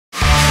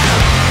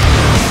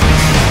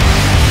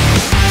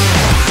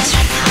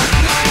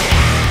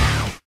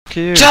Fuck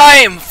you.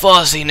 Time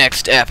for the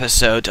next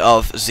episode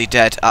of The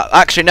Dead.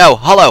 Actually, no,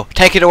 Hollow,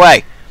 take it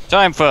away.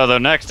 Time for the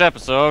next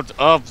episode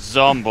of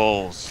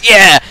Zombles.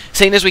 Yeah!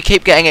 Seeing as we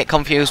keep getting it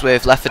confused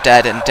with Left 4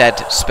 Dead and Dead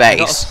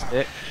Space,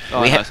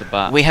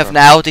 we have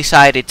now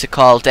decided to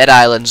call Dead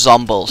Island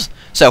Zombles.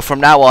 So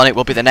from now on, it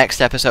will be the next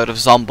episode of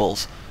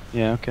Zombles.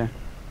 Yeah, okay.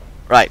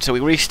 Right, so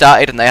we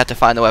restarted and they had to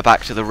find their way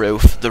back to the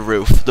roof. The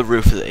roof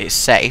that is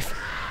safe.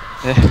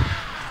 Yeah.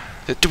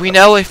 Do we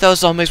know if those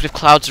zombies with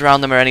clouds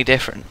around them are any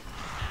different?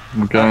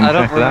 We're going I to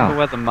don't check it remember out.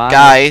 where the mine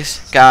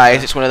Guys,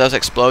 it's one of those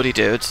explodey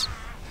dudes.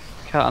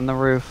 Cat on the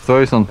roof.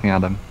 Throw something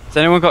at him. Has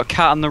anyone got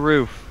cat on the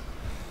roof?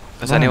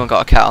 Has anyone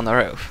got a cat on the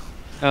roof?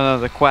 No,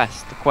 the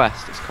quest.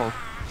 It's called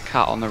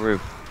Cat on the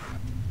Roof.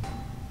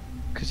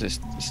 Because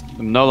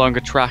I'm no longer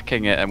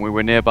tracking it and we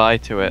were nearby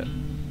to it.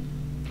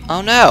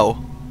 Oh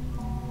no!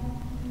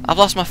 I've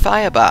lost my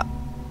fire bat.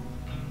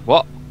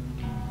 What?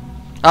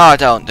 Oh,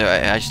 don't do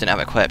it. I just didn't have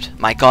it equipped.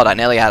 My god, I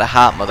nearly had a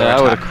heart mother Yeah, I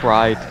attack. would have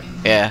cried.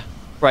 Yeah.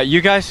 Right,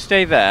 you guys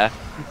stay there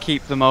and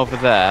keep them over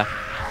there,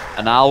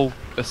 and I'll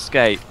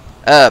escape.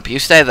 Herb, you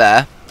stay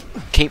there.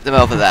 Keep them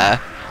over there.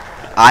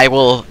 I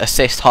will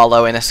assist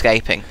Hollow in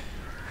escaping.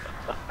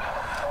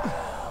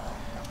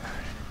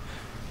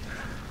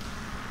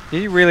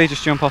 Did you really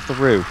just jump off the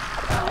roof?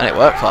 And it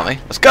worked for me.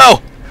 Let's go!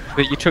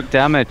 But you took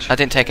damage. I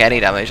didn't take any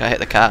damage, I hit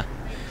the car.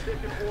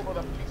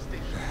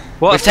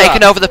 What's We've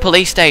taken over the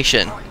police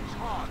station.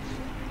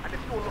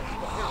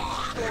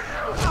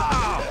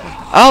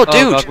 Oh,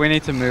 dude! God, we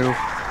need to move.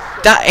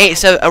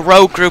 It's a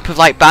rogue group of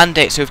like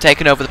bandits who've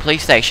taken over the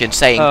police station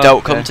saying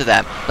don't come to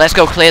them. Let's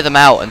go clear them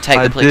out and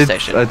take the police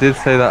station. I did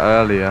say that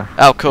earlier.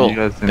 Oh cool,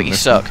 But you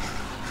suck.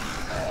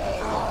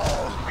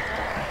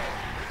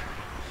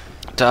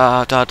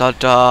 Da da da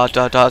da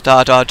da da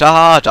da da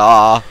da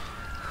da.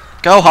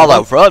 Go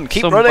Hollow, run,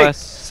 keep Somewhere running.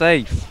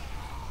 safe.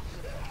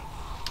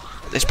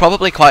 There's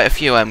probably quite a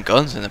few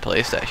guns in the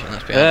police station,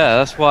 let's be honest. Yeah,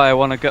 that's why I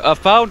want to go. I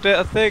found it,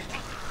 I think.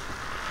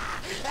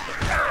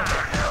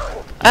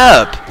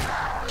 Herb,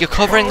 you're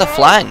covering the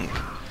flank.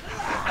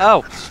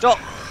 Oh, stop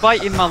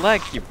biting my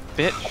leg, you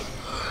bitch.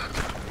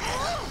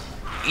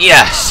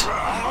 Yes.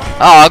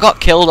 Oh, I got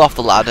killed off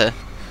the ladder.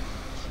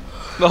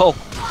 No.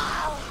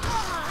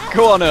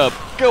 Go on, Herb.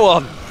 Go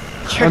on.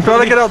 I'm trying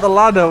to get out the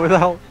ladder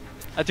without...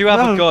 I do have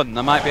a gun.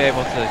 I might be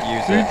able to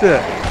use it. Shoot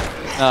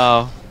it.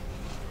 No.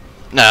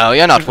 No,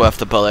 you're not worth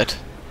the bullet.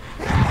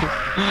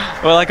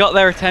 Well, I got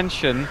their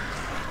attention.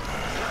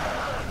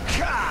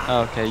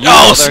 Okay. You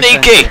Oh, got their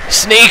sneaky! attention.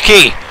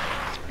 Sneaky!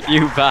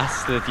 You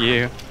bastard,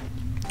 you.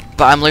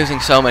 But I'm losing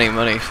so many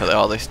money for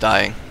all this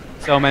dying.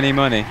 So many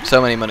money.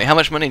 So many money. How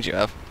much money do you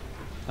have?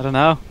 I don't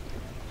know.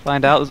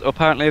 Find out.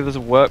 Apparently there's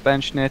a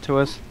workbench near to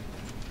us.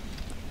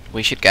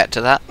 We should get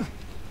to that.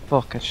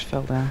 Fuck, I just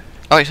fell down.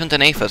 Oh, it's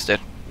underneath us, dude.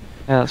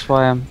 Yeah, that's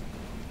why I'm...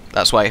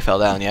 That's why you fell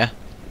down, yeah?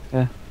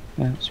 Yeah,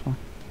 that's why.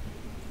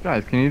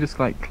 Guys, can you just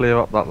like clear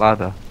up that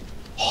ladder?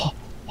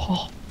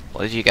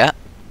 What did you get?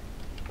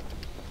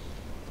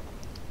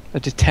 A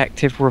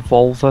detective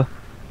revolver.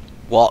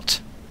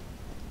 What?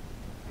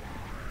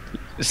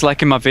 It's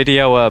like in my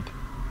video, Herb.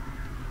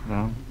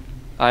 No.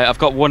 I've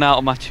got one out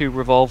of my 2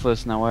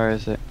 revolvers now. Where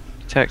is it?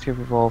 Detective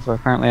revolver.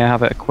 Apparently I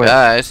have it equipped.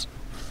 Guys.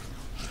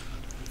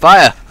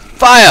 Fire!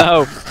 Fire!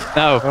 No,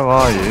 no. Where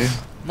are you?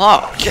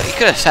 Mark, you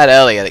could have said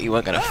earlier that you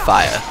weren't going to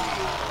fire.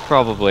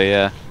 Probably,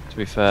 yeah, to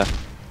be fair.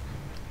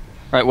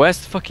 Right, where's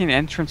the fucking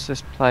entrance to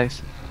this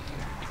place?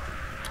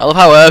 I love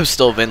how Herb's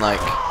still been like...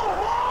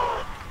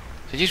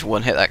 Did you just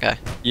one-hit that guy?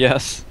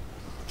 Yes.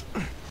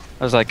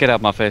 I was like, get out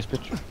of my face,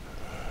 bitch.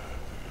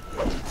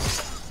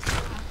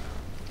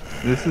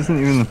 This isn't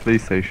even the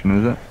police station,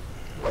 is it?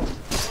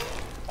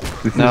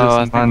 This No, is I just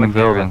think behind we're the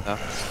near building. it, though.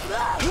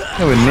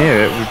 No, we're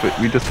near it,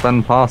 we just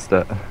went past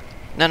it.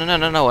 No,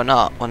 we're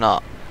not. We're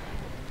not.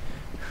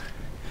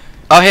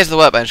 Oh, here's the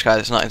workbench, guys.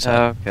 It's not inside.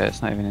 Oh, okay,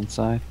 it's not even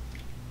inside.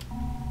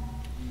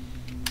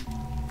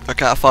 I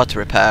can't afford to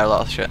repair a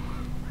lot of shit.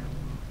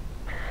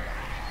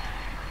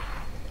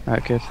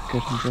 Right, good,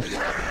 I'm good.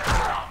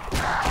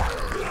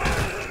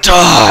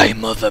 Die,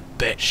 mother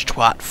bitch,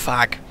 twat,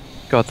 fag.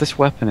 God, this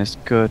weapon is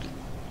good.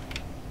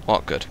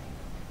 What good?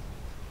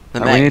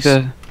 The Right, we need mace.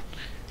 to...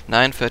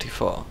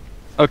 934.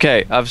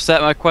 Okay, I've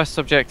set my quest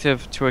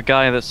objective to a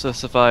guy that's a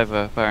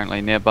survivor,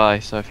 apparently, nearby,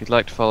 so if you'd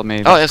like to follow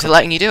me... Oh, is it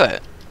letting you do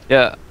it?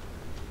 Yeah.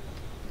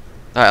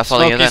 Alright, I'll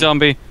follow you Smoky then.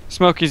 zombie.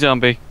 Smoky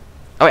zombie.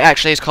 Oh, it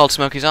actually is called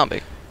Smoky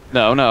Zombie.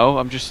 No,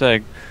 I'm just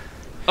saying.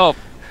 Oh,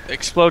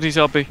 explodey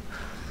zombie.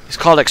 It's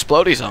called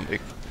Explodey Zombie.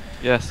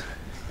 Yes.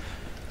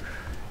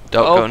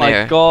 Don't go Oh my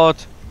near. god.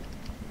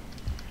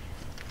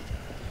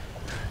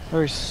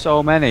 There's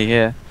so many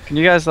here. Can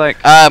you guys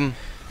like... Right,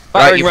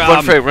 Battering you ram,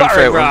 run through.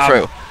 battering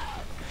ram.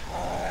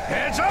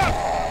 Hands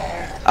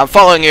up! I'm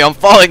following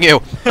you.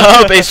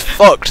 Herb is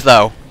fucked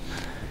though.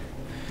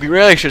 We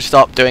really should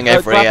stop doing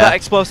every. Grab that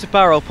explosive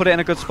barrel, put it in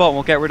a good spot, and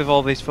we'll get rid of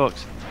all these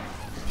fucks.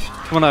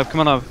 Come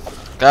on over.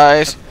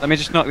 Guys. Let me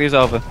just knock these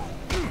over.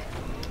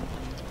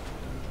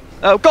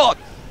 Oh god!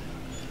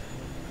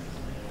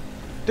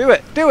 Do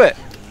it!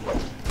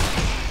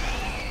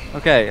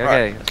 Okay,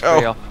 right, let's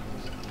free off.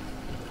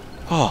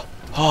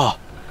 Oh.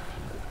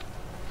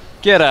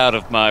 Get out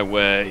of my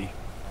way.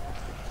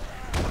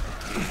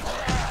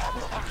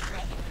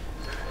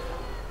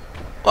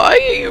 Why are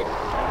you?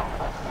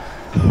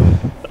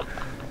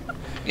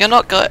 You're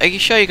not go. Are you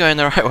sure you're going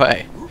the right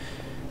way?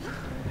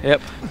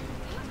 Yep.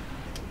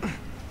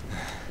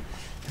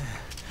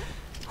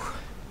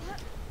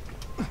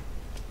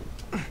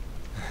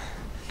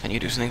 Can you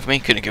do something for me?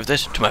 Can you give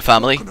this to my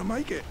family? I'm not gonna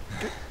make it.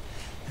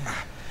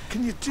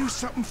 Can you do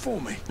something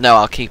for me? No,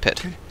 I'll keep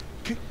it.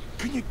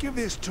 Can you give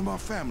this to my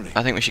family?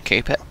 I think we should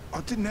keep it. I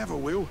didn't have a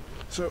will,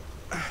 so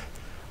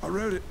I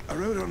wrote it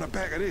on the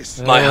back of this.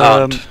 My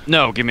hand.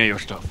 No, give me your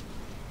stuff.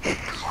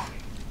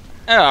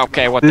 Oh,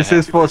 okay, what This the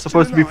heck? is what's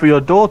supposed to be for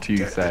your daughter,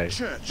 you say? The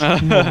church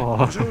Oh.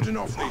 was holding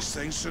off these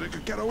things so they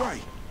could get away.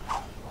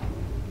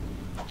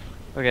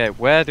 Okay,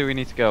 where do we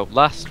need to go?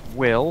 Last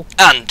will.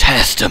 And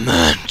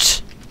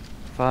testament.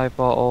 5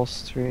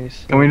 bottles, 3.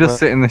 Can we just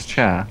sit in this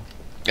chair?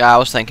 Yeah, I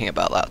was thinking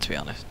about that, to be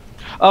honest.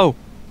 Oh!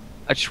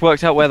 I just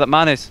worked out where that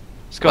man is.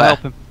 Let's go Where? help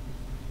him.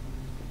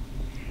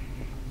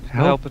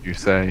 Help, Help. you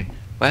say?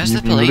 Where's the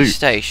You mean police loot?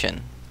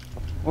 station?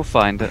 We'll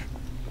find it.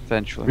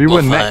 Eventually. We We'll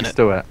were find next it.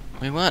 to it.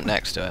 We weren't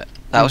next to it.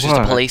 That We was just a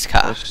weren't. police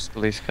car. It's just a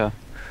police car.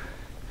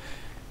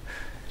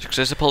 Just because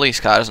there's a police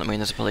car doesn't mean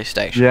there's a police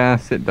station.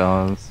 Yes, it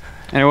does.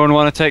 Anyone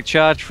want to take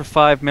charge for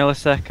 5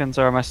 milliseconds,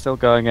 or am I still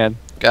going in?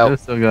 Go. We're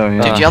still going.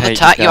 Oh, Dude, Yeah. you have the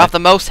hate you you have the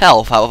most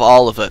health out of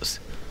all of us.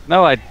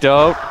 No, I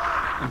don't.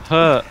 I'm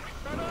hurt.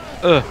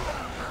 Ugh.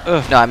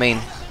 No, I mean,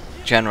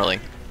 generally.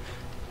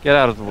 Get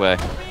out of the way.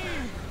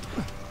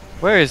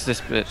 Where is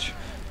this bitch?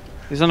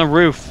 He's on a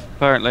roof,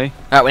 apparently.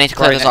 Right, we need to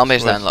clear Right the next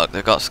zombies to then. us. Look,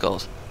 they've got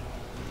skulls.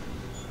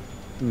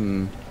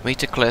 Hmm. We need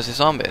to clear the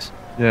zombies.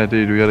 Yeah,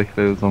 dude, we gotta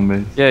clear the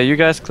zombies. Yeah, you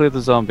guys clear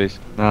the zombies.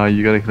 No,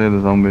 you gotta clear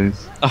the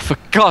zombies. Oh, for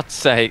God's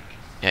sake.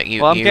 Yeah,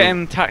 you. Well, I'm you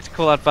getting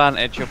tactical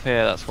advantage up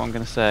here, that's what I'm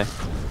going to say.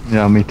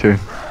 Yeah, me too.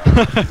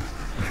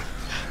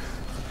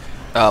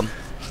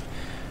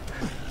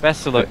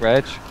 Best of luck,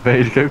 Reg.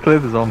 Rage, go clear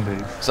the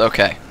zombies. It's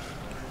okay.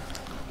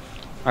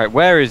 Alright,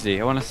 where is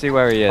he? I want to see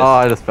where he is. Oh,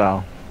 I just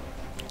fell.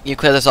 You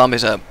clear the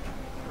zombies up.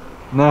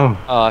 No.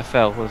 Oh, I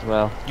fell as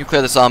well. You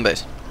clear the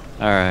zombies.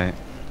 Alright.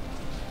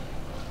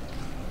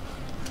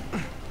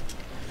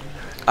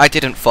 I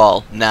didn't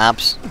fall.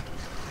 Nabs.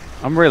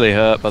 I'm really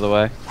hurt, by the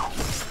way.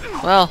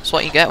 Well, that's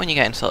what you get when you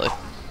get insulted.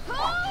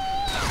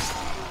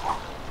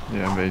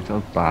 Yeah, Rage,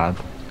 that's bad.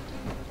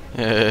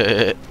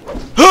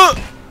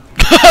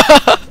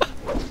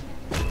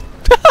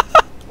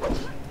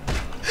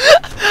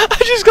 I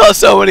just got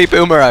so many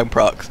boomerang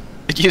procs.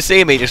 Did you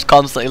see me just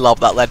constantly lob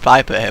that lead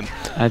pipe at him?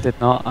 I did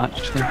not,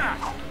 actually.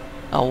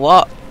 Oh,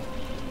 what?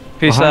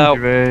 Peace Behind out.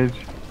 you, Rage.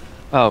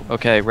 Oh,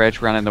 okay,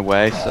 Reg ran in the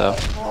way, so...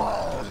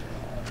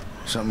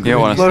 Something You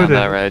don't want to Load stand it.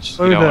 there, Reg. You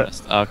Load don't it. want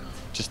to... Oh,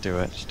 just do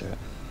it, just do it.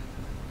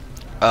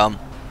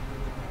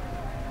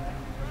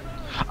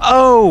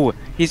 Oh!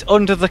 He's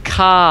under the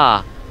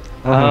car!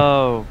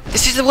 Oh.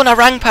 This is the one I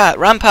ran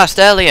past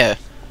earlier.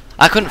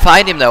 I couldn't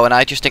find him though, and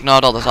I just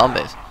ignored all the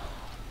zombies.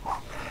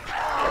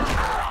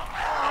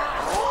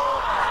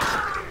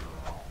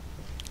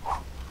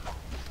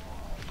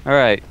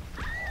 Alright.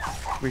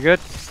 We good?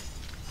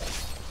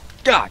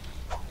 God!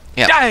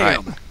 Yeah.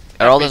 Damn! Right.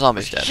 Are all the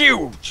zombies dead?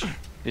 Huge!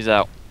 He's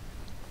out.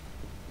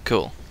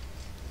 Cool.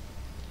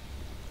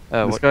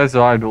 Oh, This what, guy's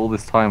survived all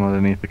this time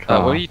underneath the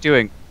car. what are you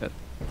doing? Oh.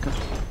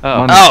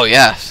 Money. Oh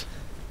yes.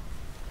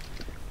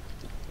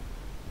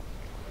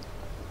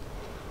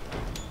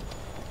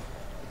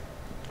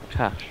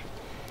 Cash.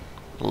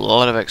 A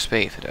lot of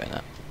XP for doing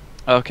that.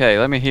 Okay,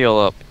 let me heal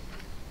up.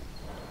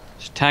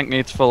 This tank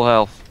needs full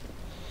health.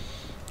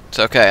 It's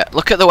okay.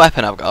 Look at the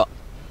weapon I've got.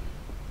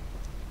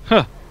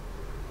 Huh.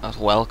 That's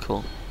well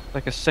cool.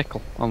 Like a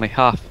sickle, only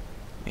half.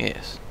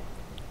 Yes.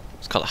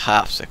 It's called a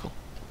half sickle.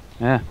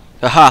 Yeah.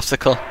 A half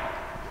sickle.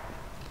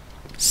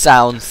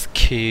 Sounds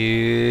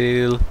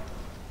cool.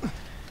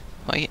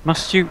 What are you?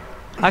 Must you...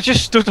 I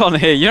just stood on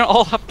here, you don't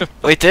all have to...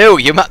 We do.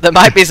 There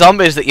might be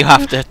zombies that you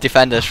have to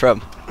defend us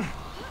from.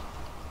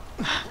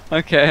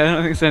 Okay, I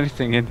don't think there's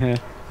anything in here.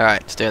 All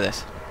right, let's do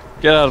this.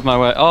 Get out of my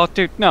way. Oh,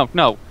 dude, no,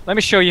 no. Let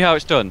me show you how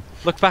it's done.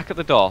 Look back at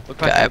the door. Look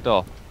back Okay. at the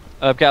door.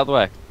 Get out of the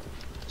way.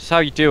 This is how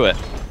you do it.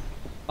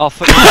 Oh,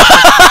 for...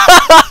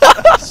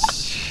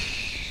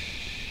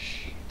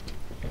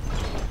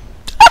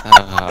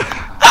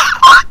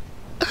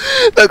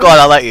 No, go on.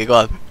 I'll let you go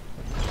on.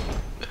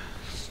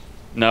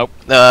 Nope.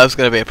 No, I was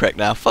gonna be a prick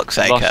now. Fuck's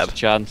sake, Lost Herb. a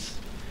chance.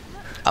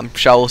 I'm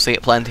sure we'll see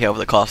it plenty over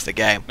the course of the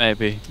game.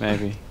 Maybe,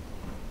 maybe.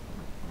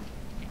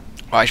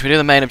 Right, should we do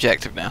the main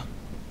objective now?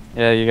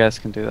 Yeah, you guys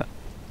can do that.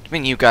 I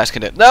mean, you guys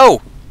can do it.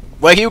 No!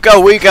 Where you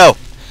go, we go!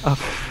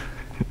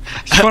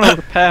 Just want to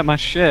repair my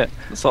shit.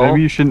 That's all.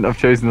 Maybe you shouldn't have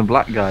chosen the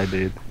black guy,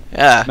 dude.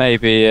 Yeah.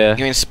 Maybe, yeah.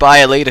 You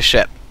inspire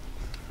leadership.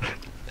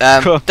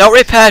 Don't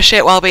repair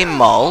shit while being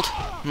mauled.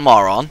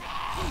 Moron.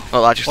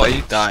 Well, I just What, let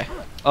you you- die.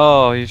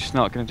 Oh, you're just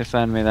not going to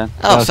defend me then.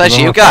 Oh, Yeah, says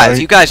so you I'm guys. sorry.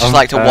 You guys just I'm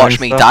like to sorry, watch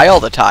me sir. die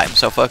all the time,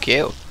 so fuck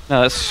you.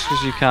 No, that's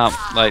because you can't,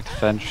 like,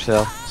 defend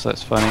yourself, so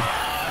it's funny.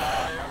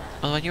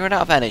 Well, when you run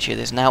out of energy,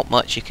 there's not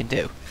much you can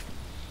do.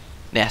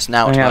 Yes,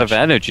 now Running much. out of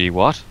energy,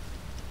 what?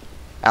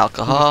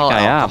 Alcohol, I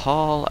think I am.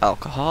 alcohol,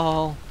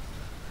 alcohol.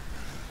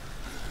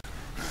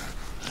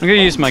 I'm gonna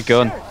use my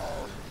gun.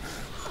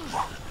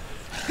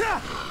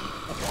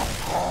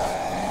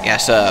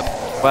 Yes, sir.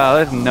 Wow,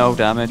 there's no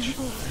damage. You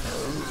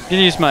can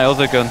use my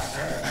other gun.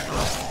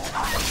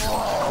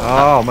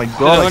 Oh my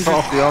god, I cut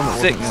off the arm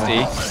that wasn't 60.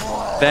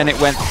 there. Then it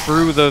went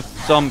through the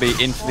zombie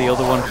into the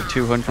other one for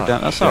 200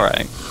 damage. That's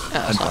alright. Yeah,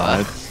 I that's not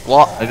bad. died.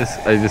 What? I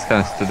just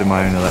kind of stood in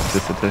my own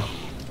electricity.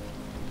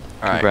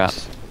 Alright.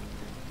 Congrats.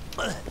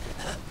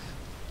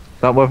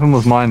 That weapon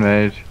was mine,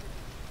 Rage.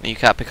 You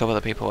can't pick up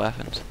other people's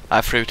weapons.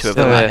 I threw two of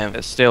Still them at here. him.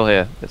 It's still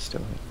here. It's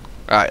still here.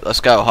 Alright,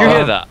 let's go. You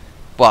hear that?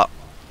 What?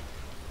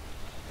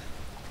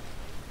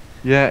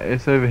 Yeah,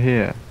 it's over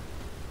here.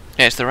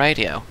 Yeah, it's the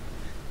radio.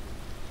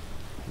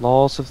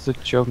 Laws of the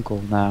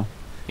jungle now.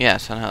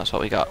 Yes, I know, that's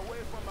what we got.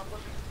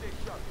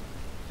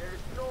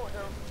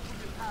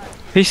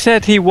 He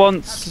said he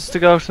wants us to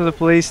go to the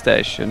police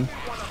station.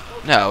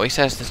 No, he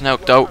says there's no.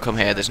 Don't come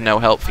here. There's no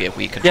help for you.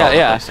 We control the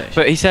police station.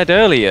 But he said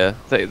earlier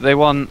that they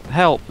want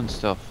help and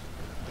stuff.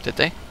 Did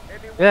they?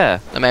 Yeah.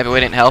 Then maybe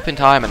we didn't help in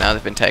time, and now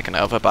they've been taken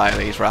over by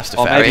these Rastafarians.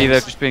 Or maybe they're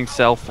just being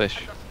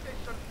selfish.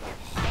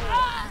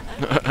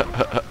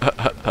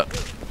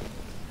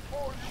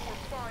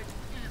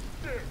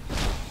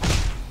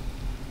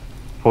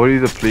 Probably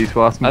the police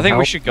will ask me I think we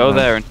help, should go and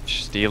there and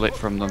steal it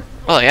from them.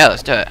 Well, yeah,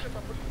 let's do it.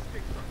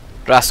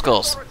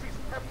 Rascals.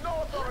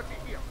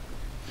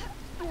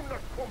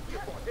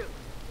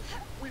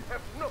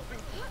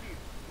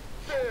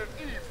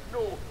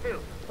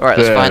 Alright,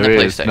 let's find the There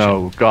police is station.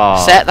 no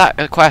God. Set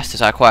that quest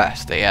as our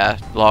quest, the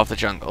Law of the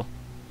Jungle.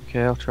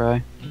 Okay, I'll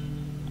try.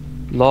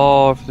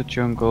 Law of the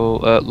jungle.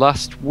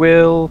 Last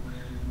will.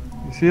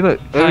 You see,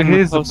 look, over Hang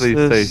here's the posters.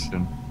 police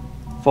station.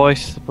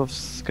 Voice above the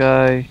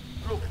sky.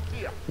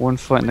 One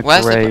foot in the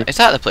Where's grave. is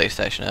that the police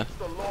station?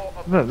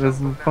 Look, there's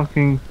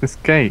this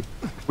gate.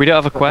 We don't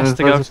have a quest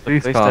to go There's to the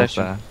police cars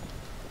station.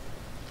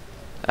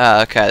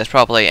 there. Okay, it's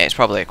probably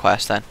a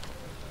quest then.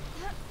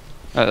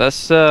 Right,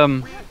 let's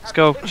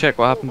go check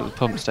what happened at the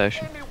pump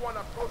station.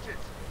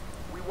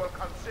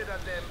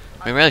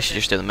 We really should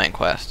just do the main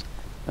quest.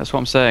 That's what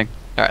I'm saying.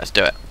 Alright, let's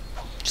do it.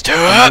 Let's do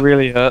I'm it!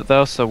 really hurt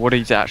though, so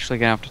Woody's actually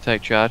gonna have to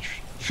take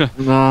charge.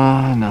 No.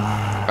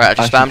 Right,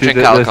 just spam Actually, drink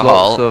there's lots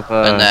alcohol, of,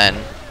 and then...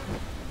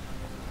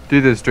 Do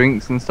there's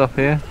drinks and stuff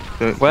here.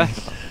 So Where?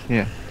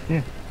 Yeah.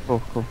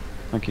 Oh, cool.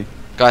 Thank you.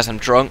 Guys, I'm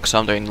drunk, so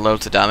I'm doing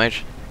loads of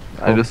damage.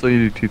 I just saw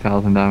you do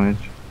 2,000 damage.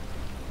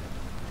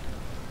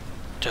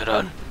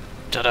 Dun-dun.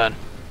 Dun-dun.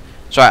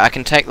 Sorry, I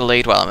can take the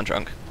lead while I'm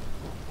drunk.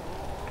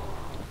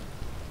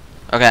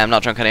 Okay, I'm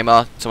not drunk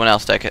anymore. Someone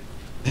else take it.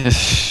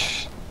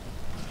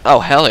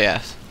 Oh, hell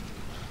yes.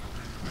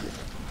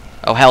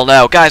 Oh, hell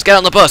no. Guys, get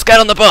on the bus! Get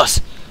on the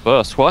bus!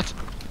 Bus, what?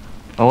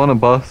 I want a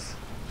bus.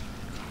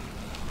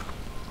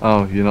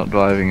 Oh, you're not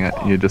driving it.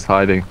 You're just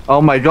hiding.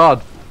 Oh my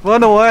God!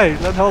 Run away!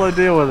 Let Hollow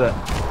deal with it.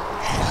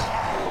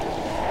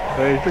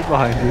 Hey, look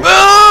behind you.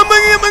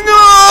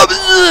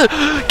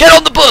 Get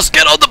on the bus!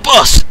 Get on the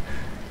bus!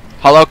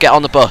 Hollow, get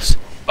on the bus.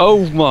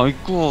 Oh my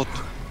God.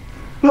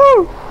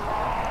 Woo!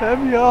 Get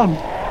me on.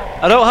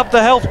 I don't have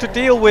the health to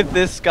deal with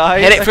this, guy.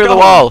 Hit it through the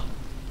wall.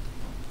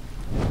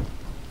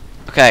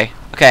 Okay,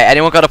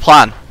 anyone got a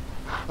plan?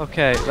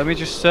 Okay, let me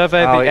just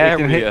survey Oh, the it area.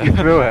 can hit you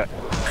through it.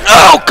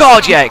 Oh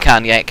God, yeah it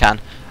can,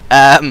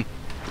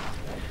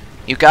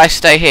 you guys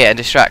stay here and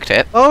distract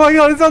it. Oh my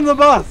God, it's on the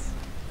bus!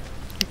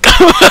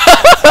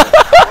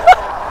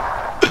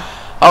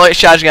 Oh, it's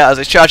charging at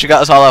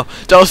us, Hollow.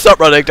 Don't stop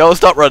running, don't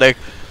stop running.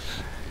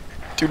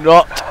 Do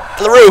not.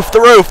 The roof!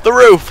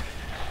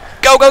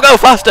 Go, go, go,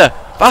 faster!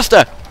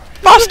 Faster!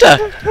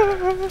 Faster!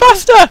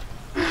 Faster!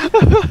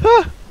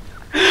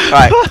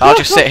 Right, I'll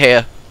just sit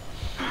here.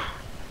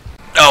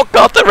 Oh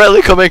God, they're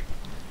really coming!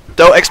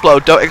 Don't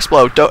explode, don't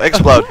explode, don't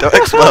explode, don't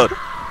explode.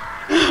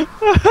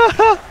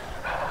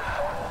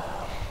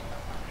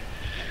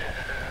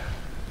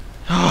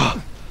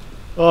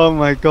 Oh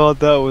my God,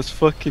 that was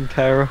fucking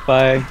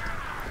terrifying.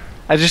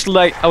 I was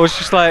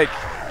just like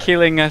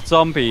killing a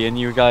zombie, and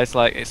you guys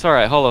like, it's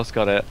alright, Hollow's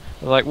got it.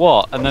 I was like,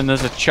 what? And then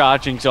there's a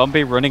charging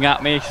zombie running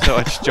at me, so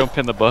I just jump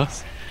in the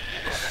bus.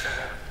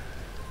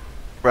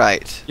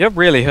 Right. You're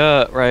really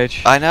hurt,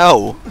 Rage. I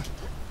know.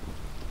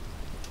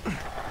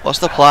 What's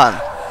the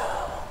plan?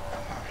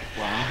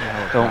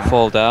 Don't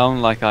fall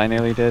down like I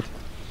nearly did.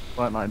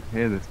 Quite like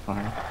here this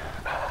time.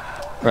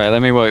 Right,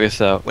 let me work this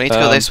out. We need to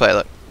go this way,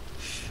 look.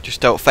 Just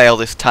don't fail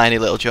this tiny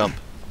little jump.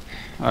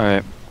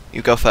 Alright.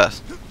 You go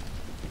first.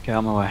 Get out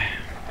of my way.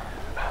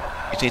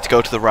 You need to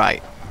go to the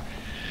right.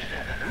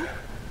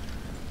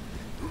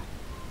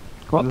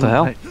 What the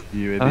hell?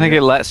 You I think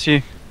it lets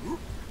you.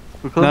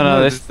 Because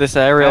No, this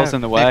aerial's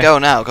in the way. Yeah, go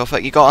now, go for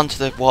it. You got onto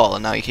the wall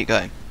and now you keep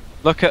going.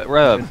 Look at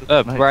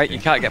right, you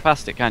can't get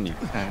past it, can you?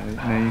 No, you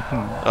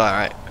can't.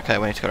 Alright, okay,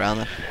 we need to go around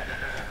then.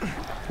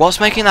 What's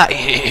making that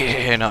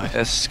noise?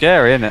 It's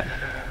scary, isn't it?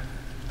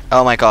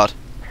 Oh my God.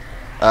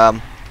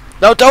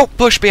 No, don't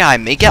push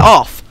behind me, get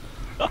off!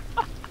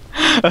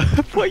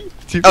 What are you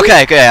doing?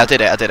 Okay, good. I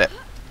did it. I'm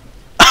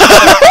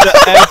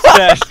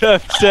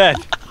dead.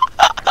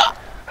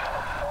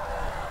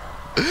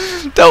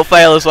 Don't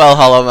fail as well,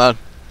 Hollow Man.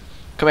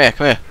 Come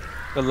here.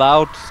 The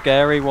loud,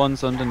 scary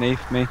one's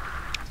underneath me.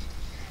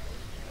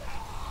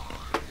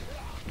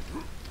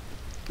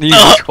 You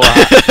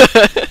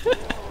twat.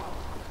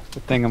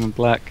 Good thing I'm in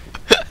black.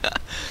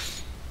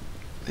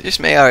 Is it just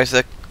me, or is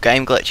the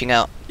game glitching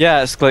out?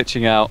 Yeah, it's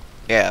glitching out.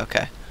 Yeah,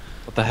 okay.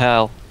 What the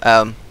hell?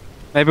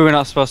 Maybe we're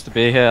not supposed to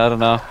be here, I don't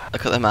know.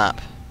 Look at the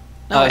map.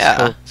 No, it's yeah.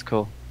 cool. It's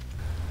cool.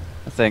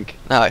 I think.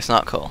 No, it's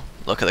not cool.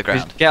 Look at the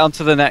ground. Get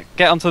onto the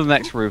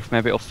next roof.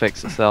 Maybe it'll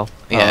fix itself.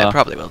 Yeah, it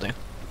probably will do.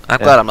 I'm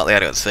glad I'm not the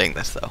only one seeing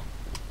this though.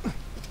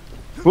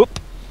 Whoop!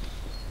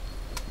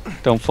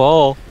 Don't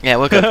fall. Yeah,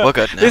 we're good. We're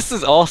good now. This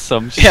is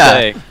awesome. Just Yeah,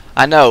 saying.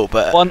 I know,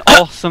 but One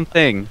awesome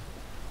thing.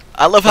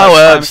 I love Like how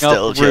Herb's climbing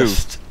still up the roof.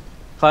 just.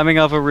 Climbing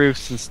over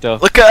roofs and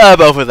stuff. Look at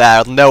Herb over there,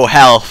 with no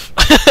health.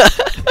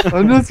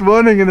 I'm just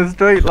running in a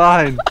straight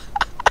line.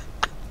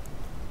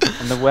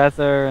 And the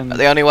weather and.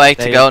 The only way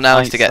to day go now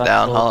is night to get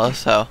down, cycle. Hollow.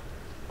 So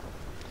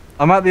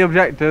I'm at the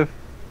objective.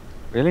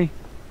 Really?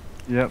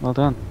 Yep. Well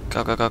done.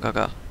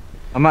 go.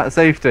 I'm at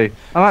safety.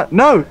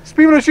 No!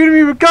 People are shooting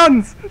me with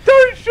guns!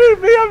 Don't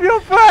shoot me, I'm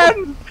your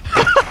friend!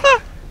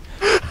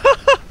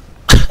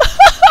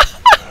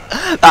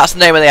 That's the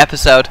name of the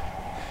episode.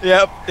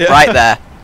 Yep. Right there.